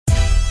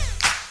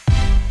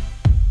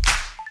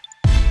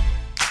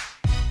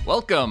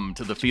Welcome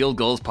to the Field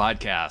Goals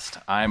Podcast.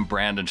 I'm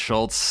Brandon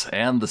Schultz,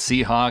 and the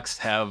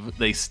Seahawks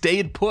they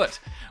stayed put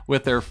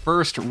with their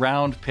first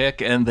round pick,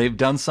 and they've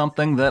done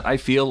something that I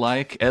feel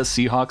like, as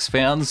Seahawks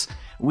fans,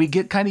 we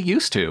get kind of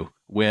used to.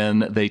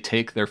 When they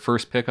take their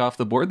first pick off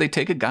the board, they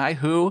take a guy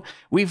who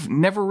we've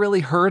never really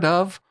heard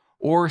of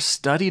or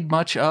studied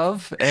much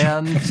of,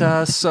 and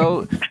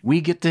so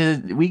we get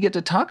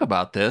to talk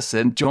about this.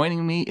 And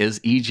joining me is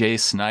EJ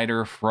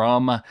Snyder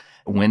from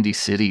Windy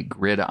City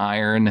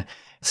Gridiron,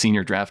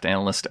 senior draft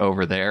analyst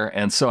over there.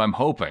 And so I'm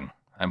hoping,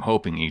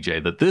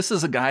 EJ, that this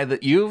is a guy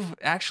that you've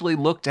actually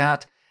looked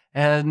at,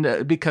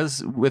 and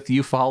because with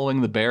you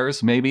following the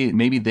Bears,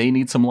 maybe they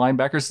need some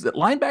linebackers.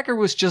 Linebacker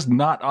was just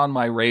not on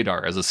my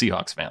radar as a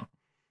Seahawks fan.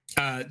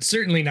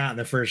 Certainly not in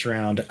the first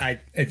round. I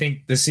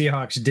think the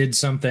Seahawks did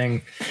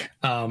something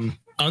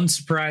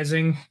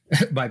unsurprising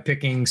by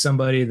picking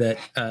somebody that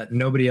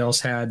nobody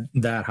else had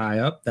that high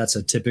up. That's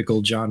a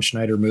typical John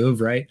Schneider move,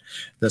 right?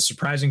 The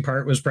surprising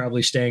part was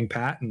probably staying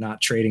pat and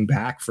not trading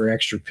back for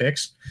extra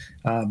picks.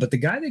 But the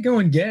guy they go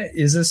and get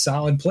is a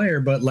solid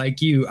player. But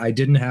like you, I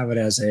didn't have it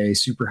as a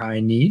super high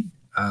need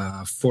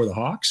for the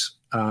Hawks.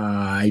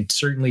 I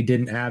certainly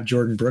didn't have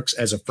Jordyn Brooks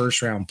as a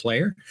first round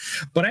player,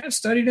 but I have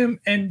studied him,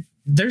 and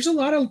there's a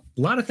lot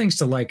of things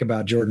to like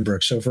about Jordyn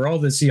Brooks. So for all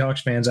the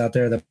Seahawks fans out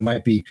there that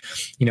might be,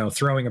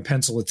 throwing a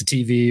pencil at the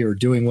TV or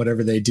doing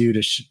whatever they do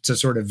to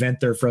sort of vent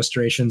their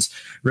frustrations,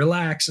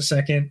 relax a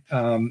second.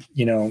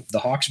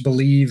 The Hawks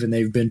believe, and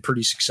they've been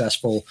pretty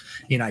successful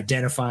in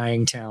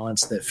identifying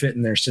talents that fit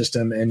in their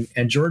system. And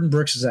Jordyn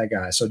Brooks is that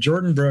guy. So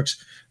Jordyn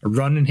Brooks, a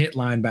run and hit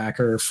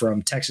linebacker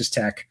from Texas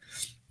Tech,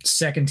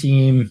 second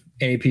team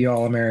AP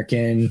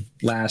All-American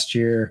last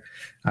year.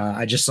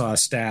 I just saw a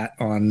stat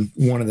on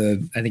one of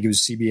I think it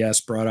was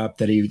CBS, brought up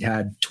that he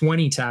had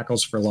 20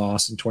 tackles for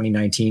loss in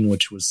 2019,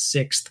 which was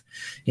sixth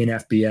in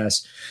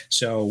FBS.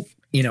 So,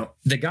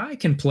 the guy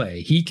can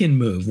play. He can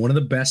move. One of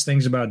the best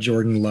things about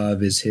Jordan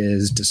Love is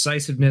his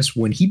decisiveness.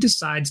 When he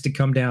decides to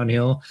come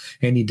downhill,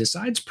 and he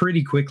decides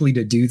pretty quickly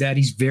to do that,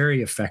 he's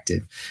very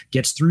effective.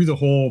 Gets through the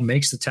hole,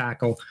 makes the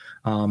tackle.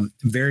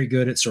 Very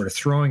good at sort of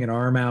throwing an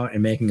arm out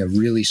and making a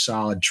really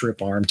solid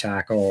trip arm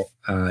tackle.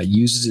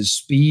 Uses his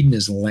speed and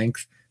his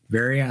length.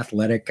 Very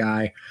athletic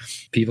guy.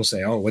 People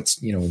say, "Oh,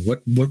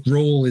 what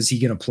role is he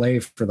going to play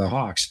for the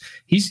Hawks?"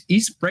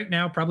 He's right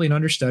now probably an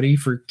understudy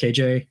for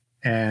KJ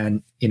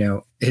and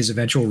his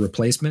eventual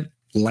replacement,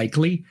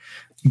 likely,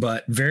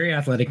 but very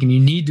athletic. And you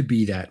need to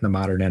be that in the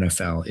modern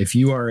NFL. If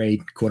you are a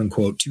quote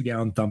unquote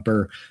 2-down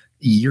thumper,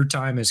 your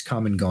time has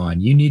come and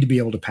gone. You need to be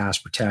able to pass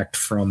protect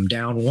from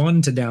down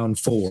 1 to down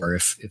 4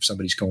 if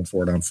somebody's going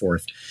forward on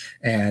 4th.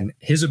 And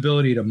his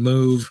ability to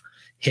move,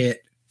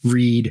 hit,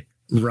 read,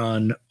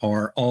 run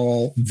are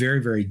all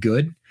very, very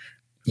good.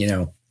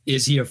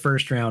 Is he a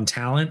first round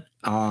talent?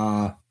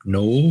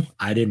 No,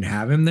 I didn't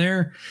have him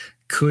there.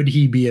 Could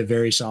he be a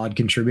very solid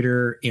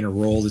contributor in a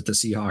role that the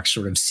Seahawks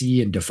sort of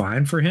see and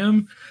define for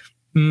him?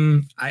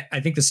 I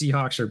think the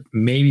Seahawks are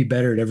maybe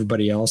better at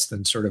everybody else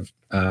than sort of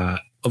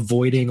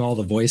avoiding all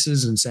the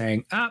voices and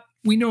saying,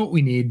 we know what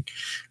we need.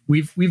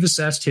 We've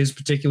assessed his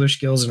particular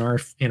skills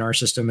in our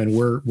system, and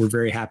we're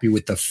very happy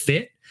with the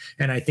fit.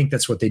 And I think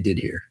that's what they did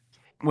here.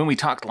 When we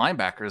talked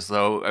linebackers,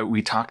 though,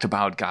 we talked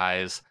about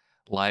guys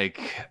like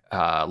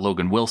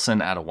Logan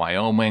Wilson out of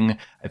Wyoming.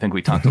 I think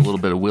we talked a little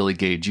bit of Willie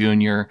Gay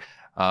Jr.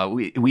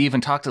 We even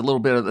talked a little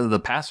bit of the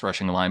pass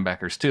rushing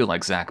linebackers, too,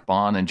 like Zach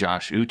Bond and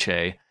Josh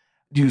Uche.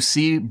 Do you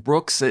see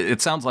Brooks?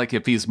 It sounds like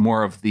if he's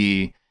more of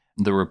the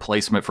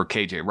replacement for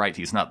KJ Wright,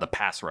 he's not the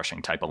pass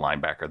rushing type of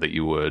linebacker that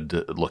you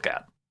would look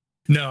at.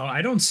 No,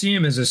 I don't see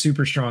him as a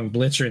super strong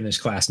blitzer in this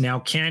class. Now,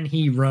 can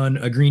he run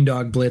a green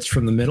dog blitz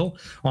from the middle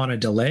on a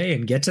delay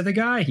and get to the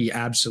guy? He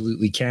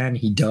absolutely can.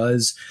 He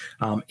does.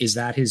 Is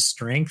that his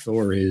strength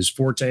or his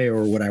forte,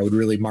 or what I would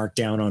really mark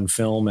down on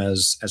film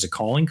as a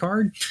calling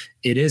card?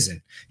 It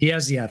isn't. He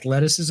has the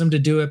athleticism to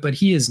do it, but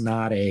he is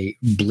not a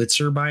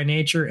blitzer by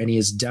nature, and he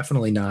is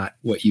definitely not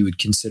what you would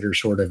consider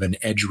sort of an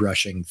edge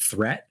rushing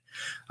threat.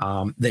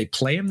 They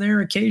play him there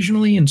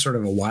occasionally in sort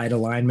of a wide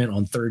alignment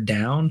on third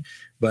down,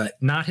 but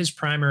not his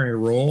primary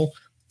role.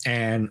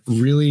 And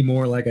really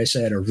more, like I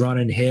said, a run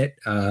and hit,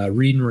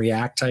 read and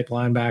react type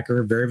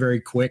linebacker. Very, very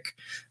quick,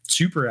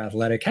 super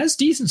athletic, has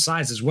decent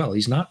size as well.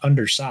 He's not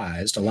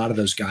undersized. A lot of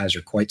those guys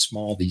are quite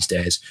small these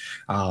days.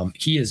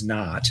 He is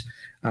not.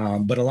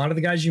 But a lot of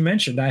the guys you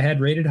mentioned, I had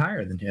rated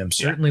higher than him.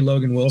 Certainly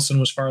Logan Wilson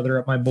was farther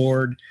up my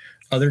board.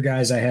 Other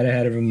guys I had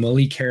ahead of him,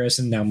 Malik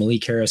Harrison. Now,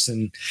 Malik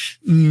Harrison,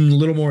 a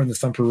little more in the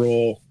thumper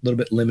role, a little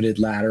bit limited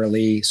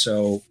laterally.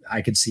 So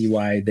I could see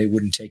why they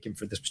wouldn't take him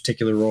for this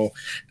particular role.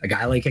 A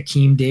guy like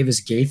Akeem Davis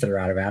Gaither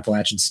out of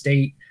Appalachian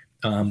State.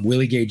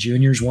 Willie Gay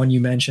Jr. is one you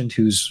mentioned,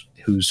 whose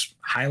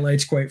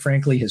highlights, quite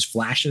frankly, his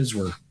flashes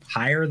were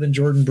higher than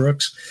Jordyn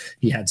Brooks.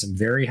 He had some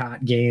very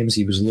hot games.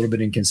 He was a little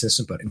bit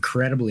inconsistent, but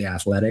incredibly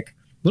athletic.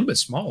 A little bit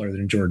smaller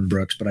than Jordyn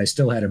Brooks, but I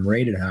still had him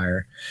rated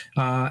higher.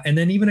 And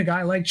then even a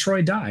guy like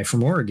Troy Dye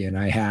from Oregon,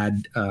 I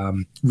had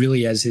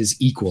really as his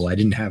equal. I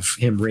didn't have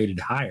him rated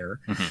higher.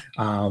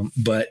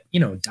 Mm-hmm. But,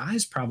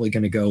 Dye's probably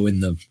going to go in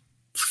the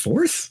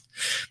 4th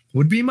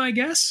would be my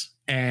guess.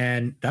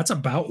 And that's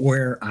about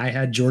where I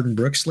had Jordyn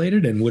Brooks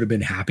slated and would have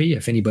been happy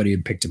if anybody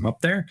had picked him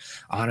up there.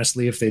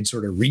 Honestly, if they'd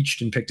sort of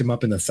reached and picked him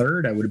up in the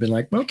 3rd, I would have been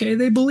like, okay,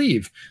 they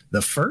believe. The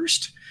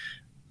 1st,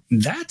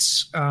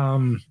 that's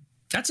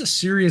a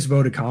serious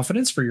vote of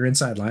confidence for your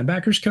inside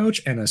linebackers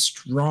coach and a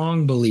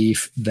strong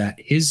belief that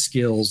his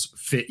skills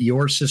fit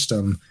your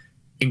system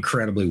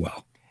incredibly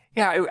well.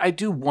 Yeah, I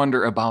do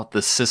wonder about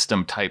the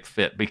system type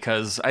fit,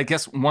 because I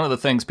guess one of the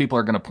things people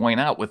are going to point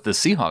out with the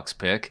Seahawks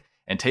pick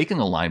and taking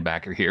a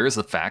linebacker here is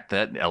the fact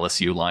that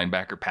LSU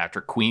linebacker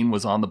Patrick Queen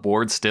was on the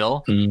board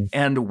still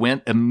and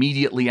went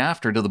immediately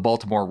after to the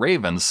Baltimore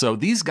Ravens. So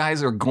these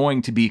guys are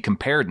going to be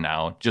compared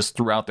now just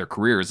throughout their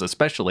careers,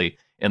 especially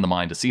in the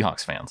mind of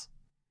Seahawks fans.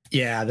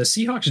 Yeah, the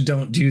Seahawks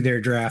don't do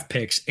their draft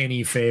picks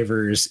any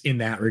favors in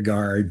that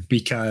regard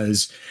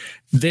because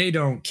they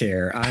don't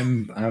care.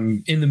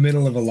 I'm in the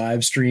middle of a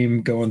live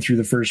stream going through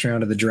the first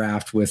round of the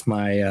draft with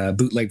my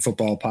Bootleg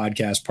Football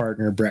podcast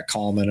partner, Brett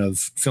Coleman of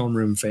Film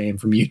Room fame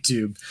from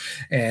YouTube.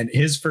 And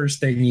his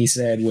first thing he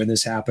said when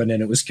this happened,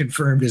 and it was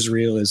confirmed as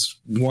real, is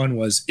one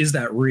was, is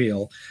that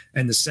real?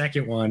 And the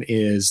second one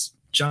is,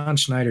 John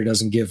Schneider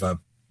doesn't give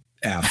a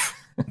F.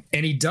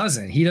 And he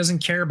doesn't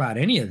care about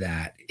any of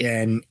that.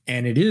 And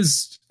it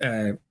is,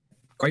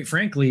 quite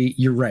frankly,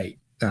 you're right.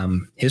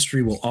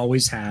 History will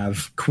always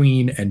have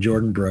Queen and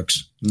Jordyn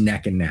Brooks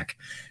neck and neck.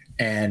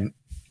 And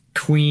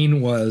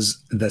Queen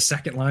was the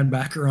second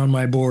linebacker on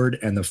my board,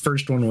 and the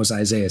first one was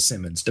Isaiah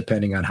Simmons,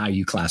 depending on how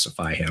you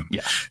classify him.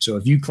 Yeah. So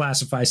if you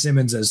classify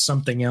Simmons as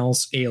something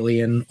else,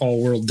 alien,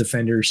 all-world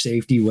defender,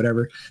 safety,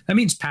 whatever, that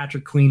means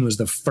Patrick Queen was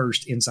the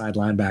first inside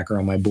linebacker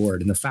on my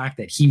board. And the fact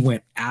that he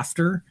went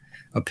after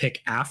a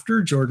pick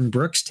after Jordyn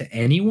Brooks to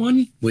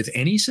anyone with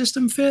any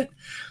system fit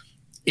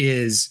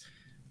is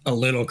a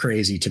little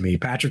crazy to me.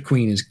 Patrick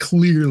Queen is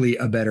clearly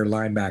a better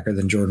linebacker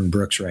than Jordyn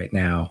Brooks right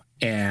now.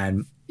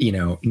 And, you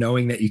know,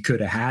 knowing that you could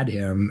have had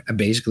him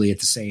basically at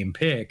the same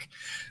pick,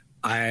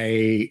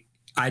 I'd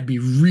be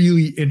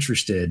really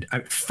interested.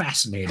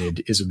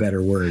 Fascinated is a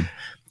better word,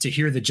 to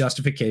hear the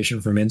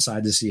justification from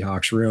inside the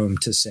Seahawks room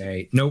to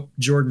say, nope,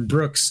 Jordyn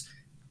Brooks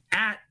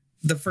at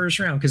the first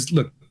round. Because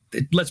look,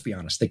 let's be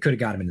honest, they could have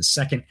got him in the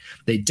 2nd.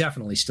 They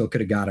definitely still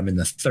could have got him in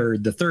the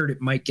 3rd. The 3rd,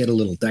 it might get a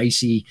little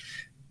dicey.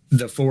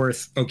 The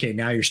 4th, okay,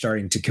 now you're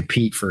starting to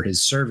compete for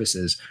his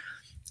services.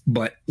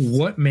 But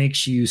what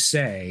makes you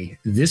say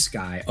this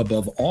guy,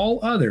 above all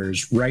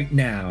others right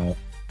now,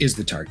 is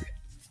the target?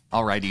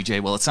 All right,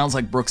 EJ. Well, it sounds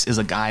like Brooks is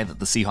a guy that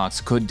the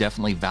Seahawks could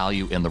definitely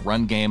value in the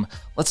run game.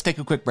 Let's take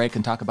a quick break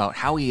and talk about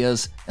how he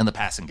is in the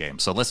passing game.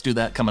 So let's do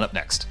that coming up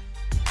next.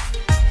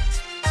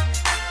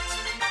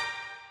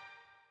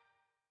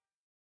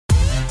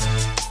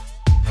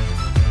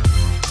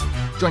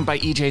 Joined by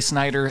EJ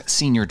Snyder,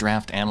 senior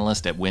draft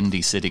analyst at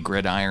Windy City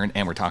Gridiron,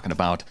 and we're talking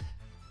about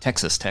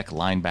Texas Tech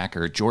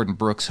linebacker Jordyn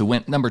Brooks, who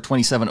went number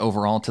 27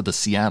 overall to the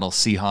Seattle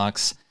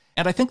Seahawks.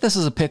 And I think this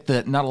is a pick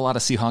that not a lot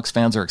of Seahawks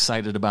fans are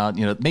excited about.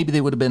 You know, maybe they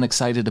would have been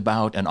excited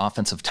about an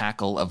offensive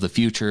tackle of the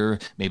future.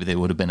 Maybe they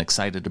would have been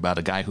excited about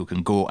a guy who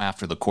can go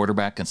after the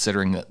quarterback,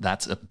 considering that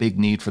that's a big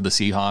need for the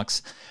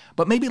Seahawks.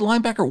 But maybe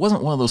linebacker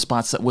wasn't one of those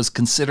spots that was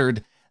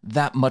considered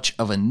that much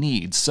of a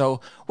need. So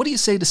what do you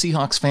say to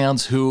Seahawks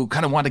fans who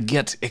kind of want to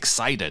get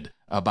excited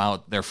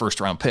about their first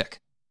round pick?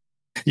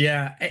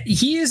 Yeah,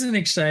 he is an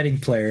exciting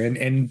player.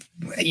 And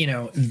you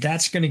know,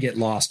 that's going to get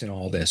lost in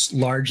all this,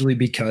 largely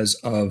because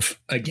of,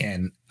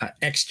 again,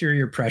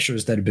 exterior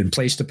pressures that have been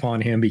placed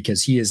upon him,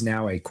 because he is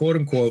now a quote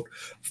unquote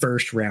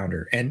first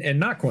rounder, and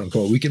not quote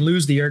unquote. We can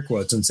lose the air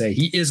quotes and say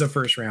he is a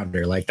first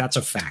rounder. Like, that's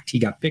a fact. He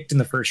got picked in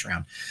the first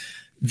round.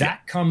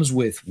 That comes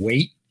with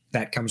weight.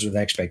 That comes with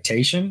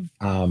expectation.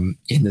 In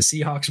the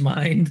Seahawks'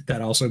 mind,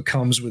 that also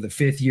comes with a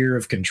 5th year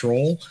of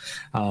control.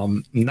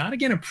 Not,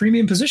 again, a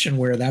premium position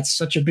where that's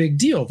such a big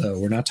deal, though.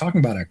 We're not talking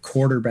about a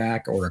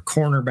quarterback or a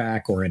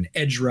cornerback or an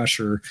edge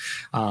rusher,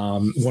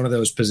 one of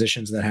those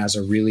positions that has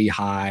a really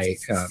high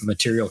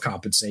material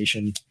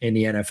compensation in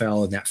the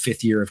NFL, and that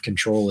 5th year of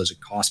control is a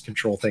cost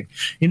control thing.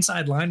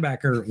 Inside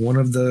linebacker, one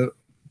of the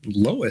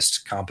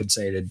lowest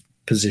compensated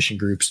position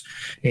groups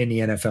in the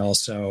NFL.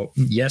 So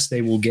yes,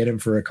 they will get him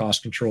for a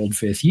cost-controlled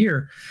 5th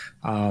year,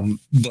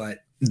 but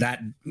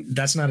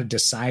that's not a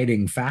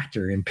deciding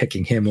factor in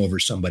picking him over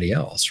somebody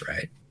else,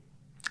 right?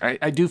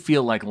 I do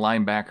feel like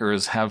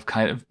linebackers have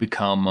kind of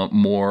become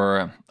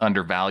more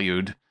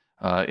undervalued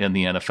in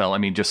the NFL. I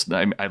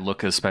mean, I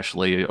look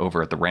especially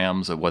over at the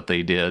Rams at what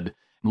they did,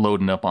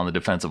 loading up on the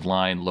defensive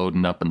line,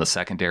 loading up in the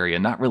secondary,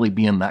 and not really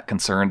being that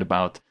concerned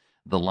about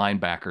the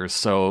linebackers.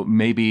 So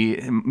maybe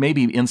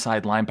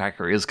inside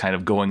linebacker is kind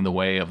of going the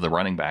way of the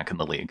running back in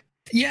the league.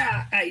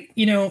 Yeah,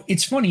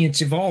 it's funny.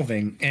 It's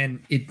evolving, and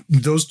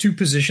those two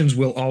positions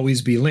will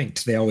always be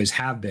linked. They always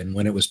have been.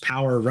 When it was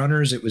power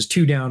runners, it was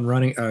two down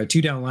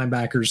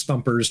linebackers,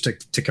 thumpers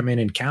to come in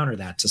and counter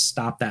that, to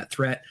stop that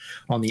threat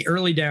on the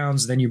early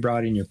downs. Then you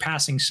brought in your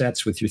passing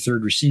sets with your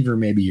third receiver,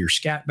 maybe your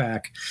scat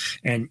back,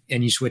 and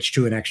you switch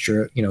to an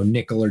extra,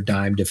 nickel or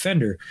dime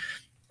defender.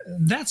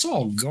 That's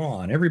all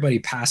gone. Everybody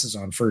passes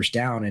on first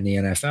down in the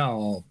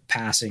NFL.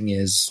 Passing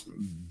is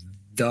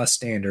the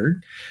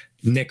standard.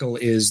 Nickel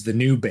is the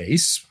new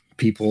base.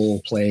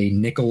 People play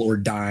nickel or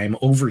dime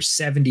over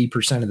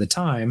 70% of the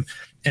time.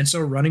 And so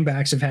running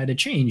backs have had to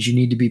change. You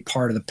need to be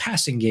part of the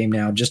passing game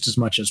now just as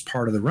much as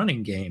part of the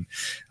running game.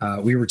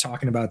 We were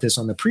talking about this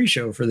on the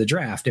pre-show for the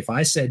draft. If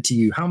I said to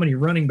you, how many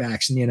running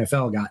backs in the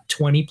NFL got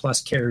 20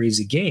 plus carries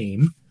a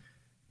game?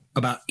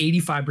 About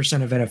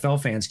 85% of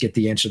NFL fans get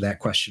the answer to that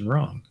question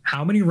wrong.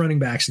 How many running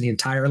backs in the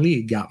entire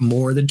league got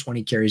more than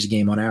 20 carries a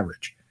game on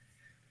average?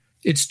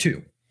 It's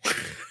 2.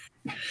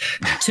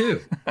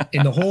 2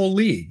 in the whole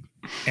league.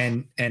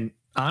 And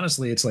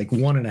honestly, it's like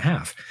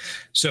 1.5.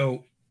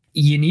 So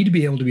you need to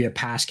be able to be a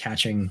pass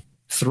catching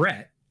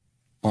threat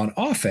on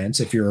offense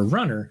if you're a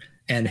runner.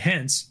 And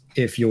hence,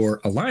 if you're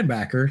a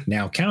linebacker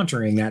now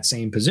countering that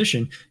same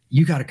position,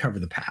 you got to cover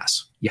the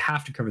pass. You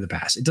have to cover the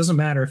pass. It doesn't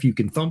matter if you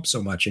can thump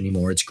so much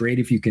anymore. It's great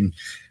if you can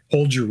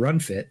hold your run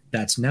fit.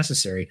 That's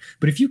necessary.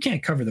 But if you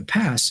can't cover the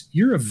pass,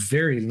 you're of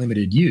very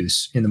limited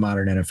use in the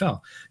modern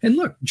NFL. And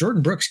look,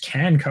 Jordyn Brooks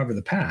can cover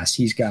the pass.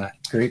 He's got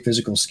great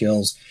physical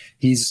skills.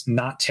 He's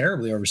not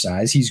terribly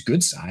oversized. He's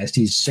good sized.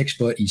 He's 6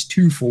 foot. He's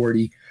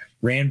 240,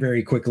 ran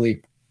very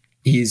quickly.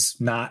 He's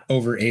not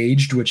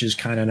overaged, which is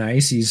kind of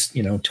nice. He's,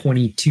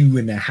 22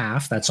 and a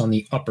half. That's on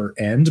the upper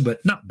end,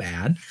 but not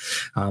bad.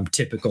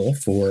 Typical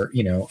for,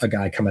 a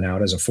guy coming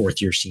out as a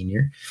 4th-year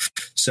senior.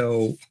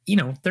 So,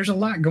 there's a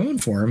lot going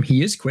for him.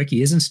 He is quick.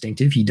 He is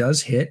instinctive. He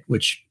does hit,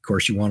 which, of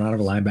course, you want out of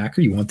a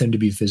linebacker. You want them to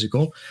be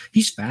physical.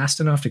 He's fast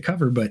enough to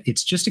cover, but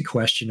it's just a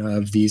question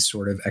of these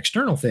sort of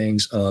external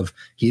things of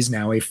he's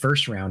now a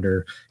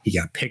first-rounder. He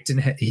got picked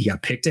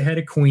ahead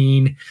of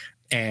Queen.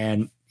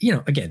 And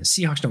again, the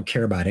Seahawks don't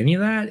care about any of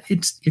that.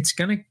 It's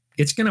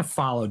gonna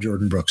follow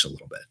Jordyn Brooks a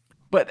little bit.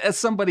 But as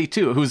somebody,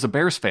 too, who's a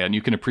Bears fan,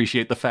 you can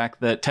appreciate the fact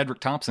that Tedrick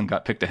Thompson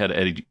got picked ahead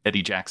of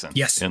Eddie Jackson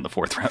in the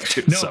 4th round,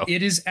 too. No,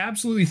 it is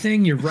absolutely a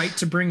thing. You're right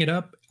to bring it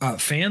up.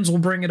 Fans will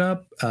bring it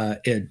up.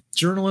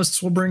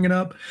 Journalists will bring it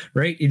up,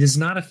 right? It is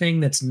not a thing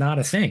that's not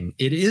a thing.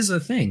 It is a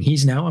thing.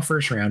 He's now a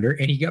first rounder,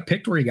 and he got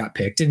picked where he got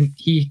picked, and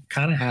he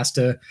kind of has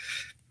to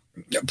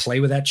play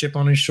with that chip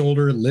on his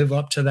shoulder, live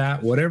up to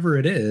that, whatever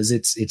it is.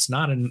 It's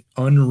not an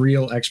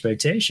unreal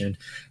expectation.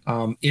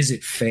 Is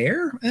it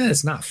fair?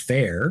 It's not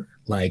fair.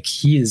 Like,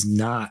 he is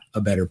not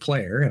a better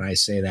player. And I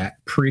say that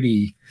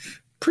pretty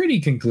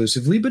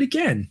conclusively, but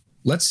again,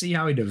 let's see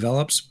how he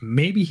develops.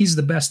 Maybe he's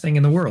the best thing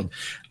in the world.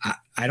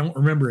 I don't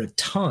remember a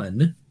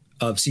ton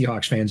of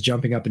Seahawks fans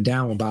jumping up and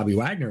down when Bobby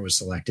Wagner was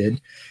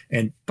selected,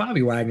 and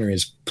Bobby Wagner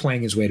is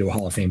playing his way to a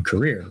Hall of Fame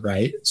career.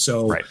 Right.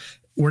 So, right.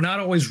 We're not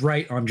always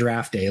right on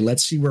draft day.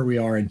 Let's see where we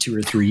are in 2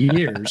 or 3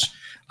 years.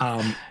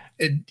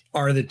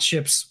 Are the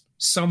chips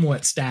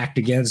somewhat stacked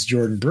against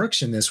Jordyn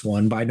Brooks in this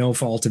one by no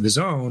fault of his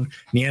own?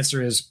 And the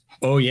answer is,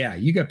 oh, yeah,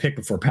 you got picked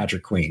before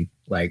Patrick Queen.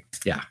 Like,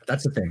 yeah,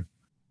 that's the thing.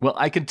 Well,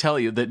 I can tell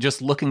you that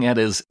just looking at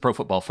his Pro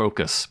Football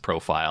Focus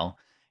profile,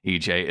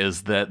 EJ,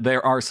 is that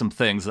there are some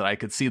things that I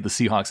could see the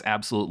Seahawks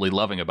absolutely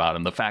loving about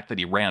him. The fact that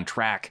he ran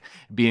track,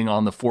 being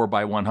on the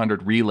 4x100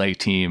 relay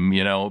team,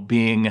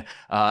 being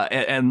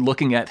and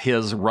looking at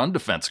his run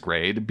defense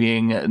grade,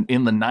 being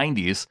in the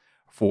 90s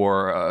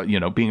for,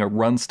 being a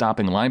run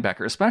stopping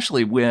linebacker,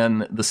 especially when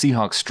the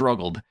Seahawks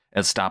struggled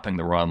at stopping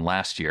the run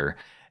last year.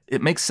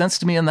 It makes sense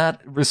to me in that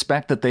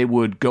respect that they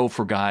would go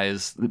for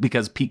guys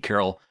because Pete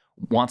Carroll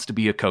wants to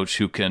be a coach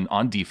who can,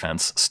 on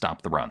defense,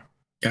 stop the run.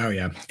 Oh,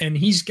 yeah. And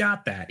he's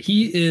got that.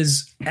 He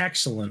is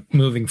excellent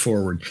moving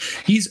forward.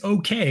 He's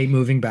okay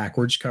moving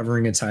backwards,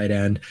 covering a tight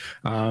end.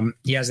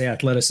 He has the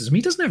athleticism.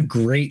 He doesn't have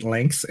great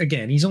length.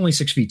 Again, he's only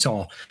 6 feet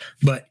tall,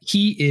 but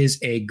he is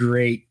a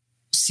great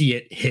see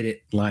it, hit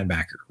it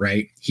linebacker,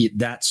 right?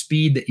 That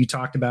speed that you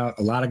talked about,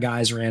 a lot of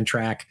guys ran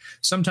track.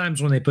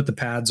 Sometimes when they put the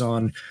pads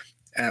on,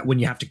 when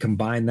you have to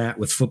combine that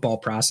with football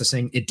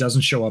processing, it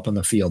doesn't show up on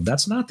the field.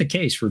 That's not the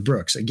case for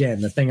Brooks.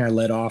 Again, the thing I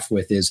led off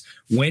with is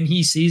when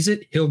he sees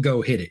it, he'll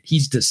go hit it.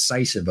 He's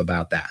decisive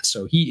about that.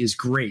 So he is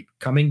great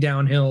coming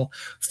downhill,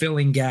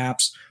 filling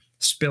gaps,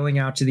 spilling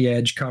out to the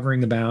edge, covering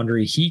the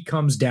boundary. He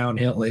comes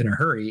downhill in a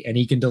hurry, and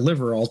he can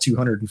deliver all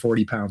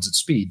 240 pounds at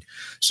speed.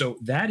 So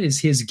that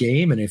is his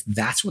game. And if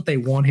that's what they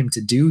want him to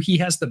do, he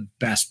has the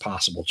best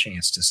possible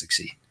chance to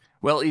succeed.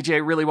 Well,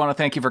 EJ, really want to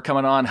thank you for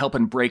coming on,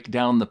 helping break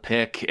down the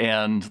pick.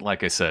 And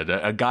like I said,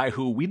 a guy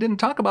who we didn't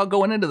talk about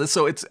going into this.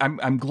 So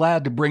I'm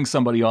glad to bring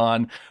somebody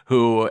on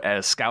who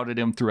has scouted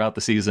him throughout the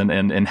season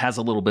and has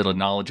a little bit of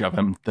knowledge of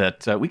him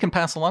that we can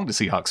pass along to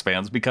Seahawks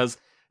fans, because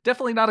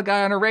definitely not a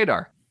guy on our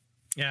radar.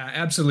 Yeah,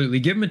 absolutely.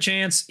 Give him a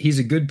chance. He's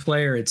a good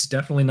player. It's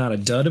definitely not a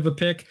dud of a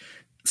pick.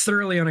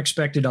 Thoroughly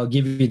unexpected, I'll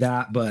give you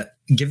that, but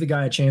give the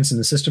guy a chance in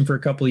the system for a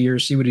couple of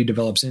years, see what he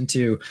develops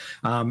into.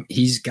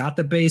 He's got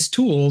the base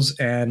tools,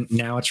 and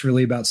now it's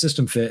really about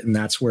system fit, and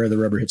that's where the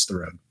rubber hits the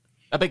road.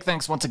 A big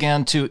thanks once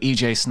again to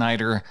EJ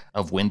Snyder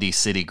of Windy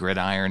City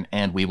Gridiron,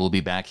 and we will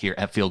be back here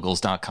at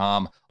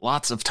fieldgoals.com.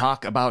 Lots of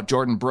talk about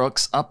Jordyn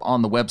Brooks up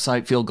on the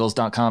website,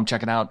 fieldgoals.com.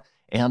 Check it out.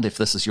 And if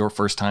this is your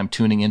first time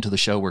tuning into the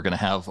show, we're going to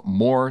have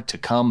more to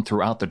come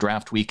throughout the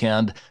draft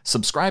weekend.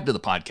 Subscribe to the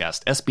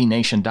podcast,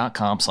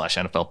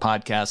 sbnation.com/NFL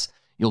podcasts.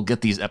 You'll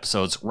get these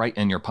episodes right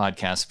in your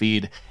podcast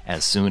feed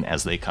as soon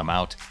as they come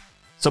out.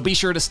 So be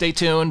sure to stay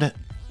tuned.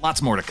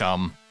 Lots more to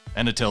come.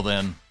 And until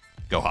then,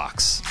 go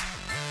Hawks.